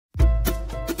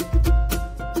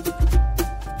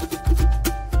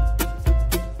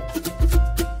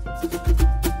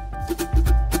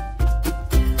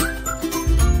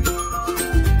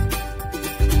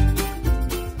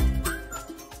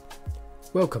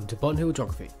Welcome to Bonhill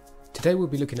Geography. Today we'll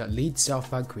be looking at Leeds South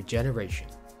Bank regeneration.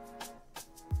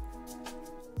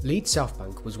 Leeds South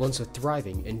Bank was once a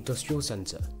thriving industrial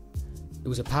centre. It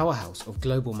was a powerhouse of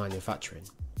global manufacturing.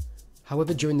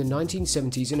 However, during the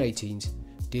 1970s and 80s,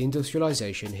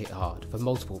 deindustrialisation hit hard for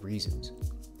multiple reasons.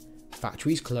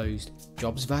 Factories closed,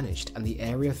 jobs vanished, and the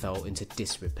area fell into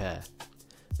disrepair.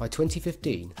 By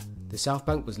 2015, the South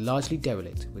Bank was largely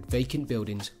derelict with vacant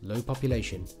buildings, low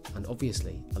population, and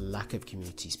obviously a lack of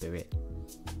community spirit.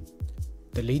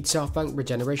 The Leeds South Bank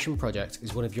regeneration project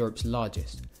is one of Europe's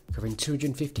largest, covering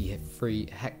 253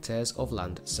 hectares of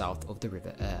land south of the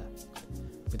River Aire.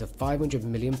 With a £500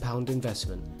 million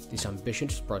investment, this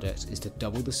ambitious project is to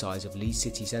double the size of Leeds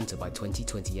city centre by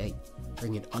 2028,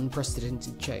 bringing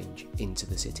unprecedented change into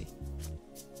the city.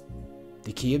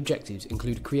 The key objectives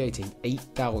include creating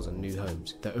 8,000 new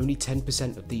homes, though only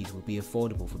 10% of these will be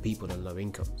affordable for people on low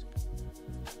incomes.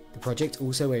 The project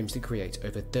also aims to create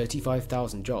over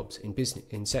 35,000 jobs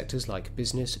in sectors like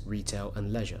business, retail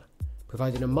and leisure,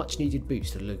 providing a much needed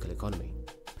boost to the local economy,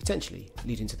 potentially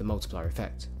leading to the multiplier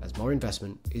effect as more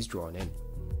investment is drawn in.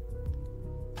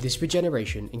 This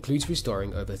regeneration includes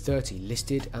restoring over 30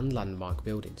 listed and landmark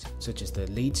buildings, such as the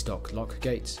Leeds Dock lock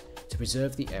gates, to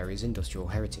preserve the area's industrial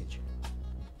heritage.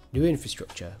 New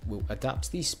infrastructure will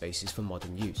adapt these spaces for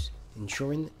modern use,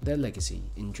 ensuring their legacy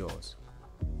endures.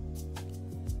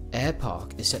 Air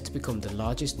Park is set to become the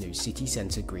largest new city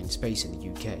centre green space in the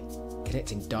UK,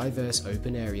 connecting diverse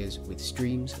open areas with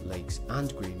streams, lakes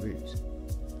and green roofs.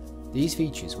 These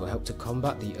features will help to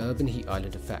combat the urban heat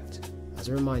island effect. As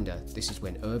a reminder, this is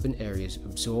when urban areas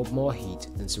absorb more heat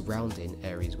than surrounding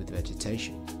areas with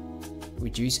vegetation,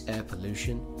 reduce air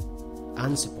pollution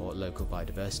and support local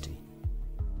biodiversity.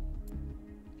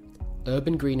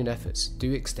 Urban greening efforts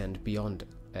do extend beyond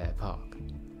Air Park.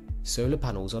 Solar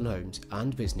panels on homes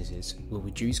and businesses will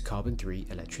reduce carbon-free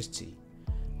electricity,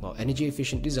 while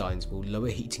energy-efficient designs will lower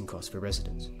heating costs for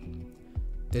residents.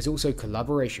 There's also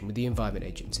collaboration with the Environment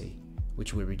Agency,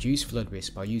 which will reduce flood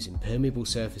risk by using permeable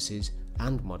surfaces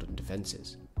and modern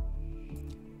defences.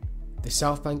 The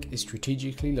South Bank is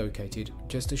strategically located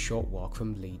just a short walk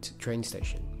from Leeds train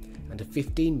station and a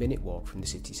 15-minute walk from the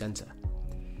city centre.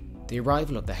 The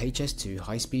arrival of the HS2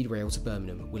 high-speed rail to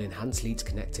Birmingham will enhance Leeds'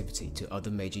 connectivity to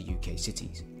other major UK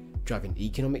cities, driving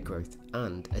economic growth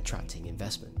and attracting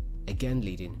investment, again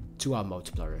leading to our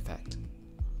multiplier effect.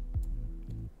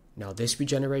 Now, this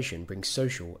regeneration brings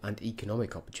social and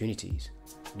economic opportunities.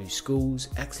 New schools,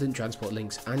 excellent transport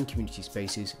links and community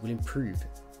spaces will improve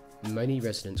many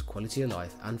residents' quality of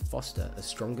life and foster a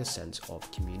stronger sense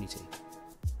of community.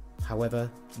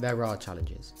 However, there are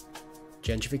challenges.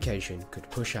 Gentrification could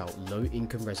push out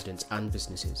low-income residents and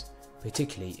businesses,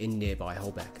 particularly in nearby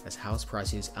Holbeck, as house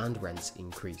prices and rents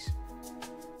increase.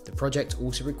 The project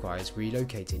also requires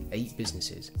relocating 8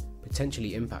 businesses,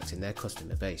 potentially impacting their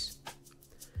customer base.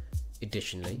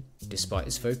 Additionally, despite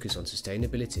its focus on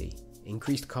sustainability,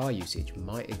 increased car usage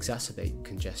might exacerbate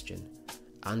congestion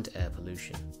and air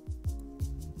pollution.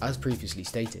 As previously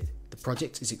stated, the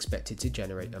project is expected to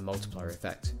generate a multiplier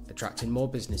effect, attracting more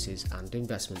businesses and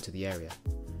investment to the area.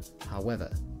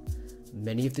 However,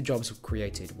 many of the jobs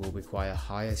created will require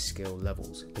higher skill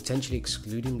levels, potentially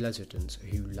excluding residents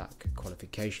who lack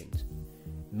qualifications.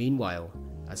 Meanwhile,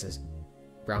 as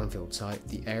a brownfield site,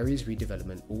 the area's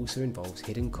redevelopment also involves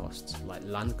hidden costs like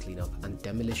land cleanup and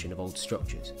demolition of old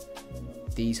structures.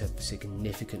 These have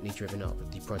significantly driven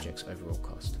up the project's overall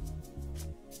cost.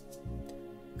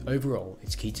 Overall,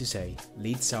 it's key to say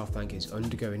Leeds South Bank is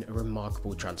undergoing a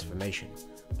remarkable transformation,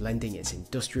 blending its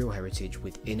industrial heritage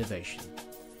with innovation.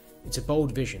 It's a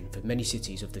bold vision for many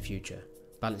cities of the future,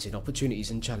 balancing opportunities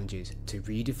and challenges to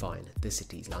redefine the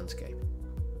city's landscape.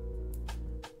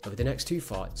 Over the next 2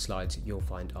 slides, you'll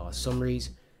find our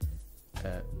summaries.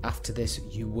 After this,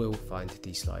 you will find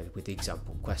the slide with the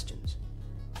example questions.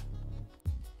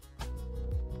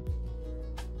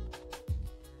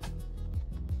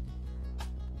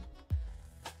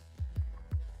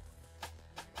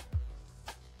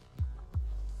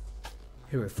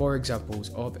 Here are 4 examples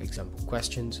of example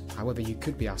questions. However, you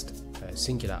could be asked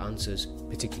singular answers,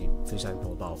 particularly, for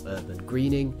example, about urban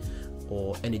greening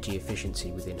or energy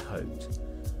efficiency within homes.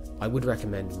 I would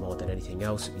recommend more than anything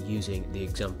else using the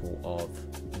example of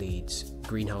Leeds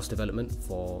greenhouse development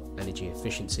for energy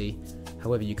efficiency.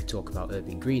 However, you could talk about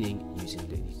urban greening using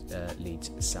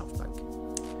Leeds South Bank.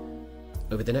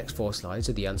 Over the next 4 slides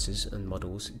are the answers and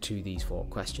models to these 4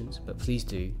 questions, but please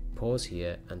do pause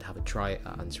here and have a try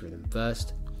at answering them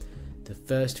first. The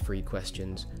first 3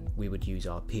 questions we would use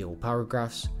our PL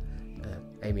paragraphs,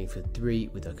 aiming for 3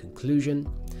 with a conclusion.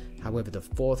 However, the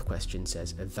 4th question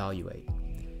says evaluate.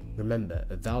 Remember,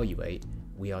 evaluate,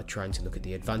 we are trying to look at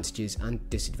the advantages and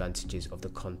disadvantages of the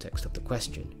context of the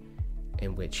question,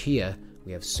 in which here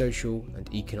we have social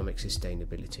and economic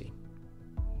sustainability.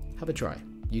 Have a try.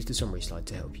 Use the summary slide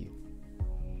to help you.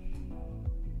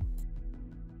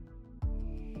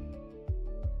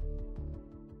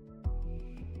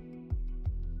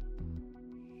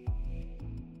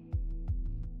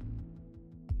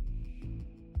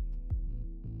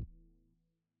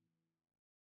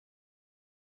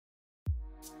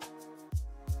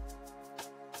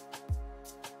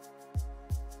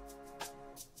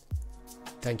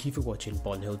 Thank you for watching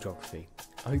Bonhill Geography.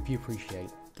 I hope you appreciate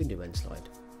the new end slide.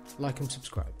 Like and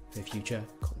subscribe for future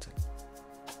content.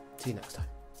 See you next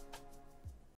time.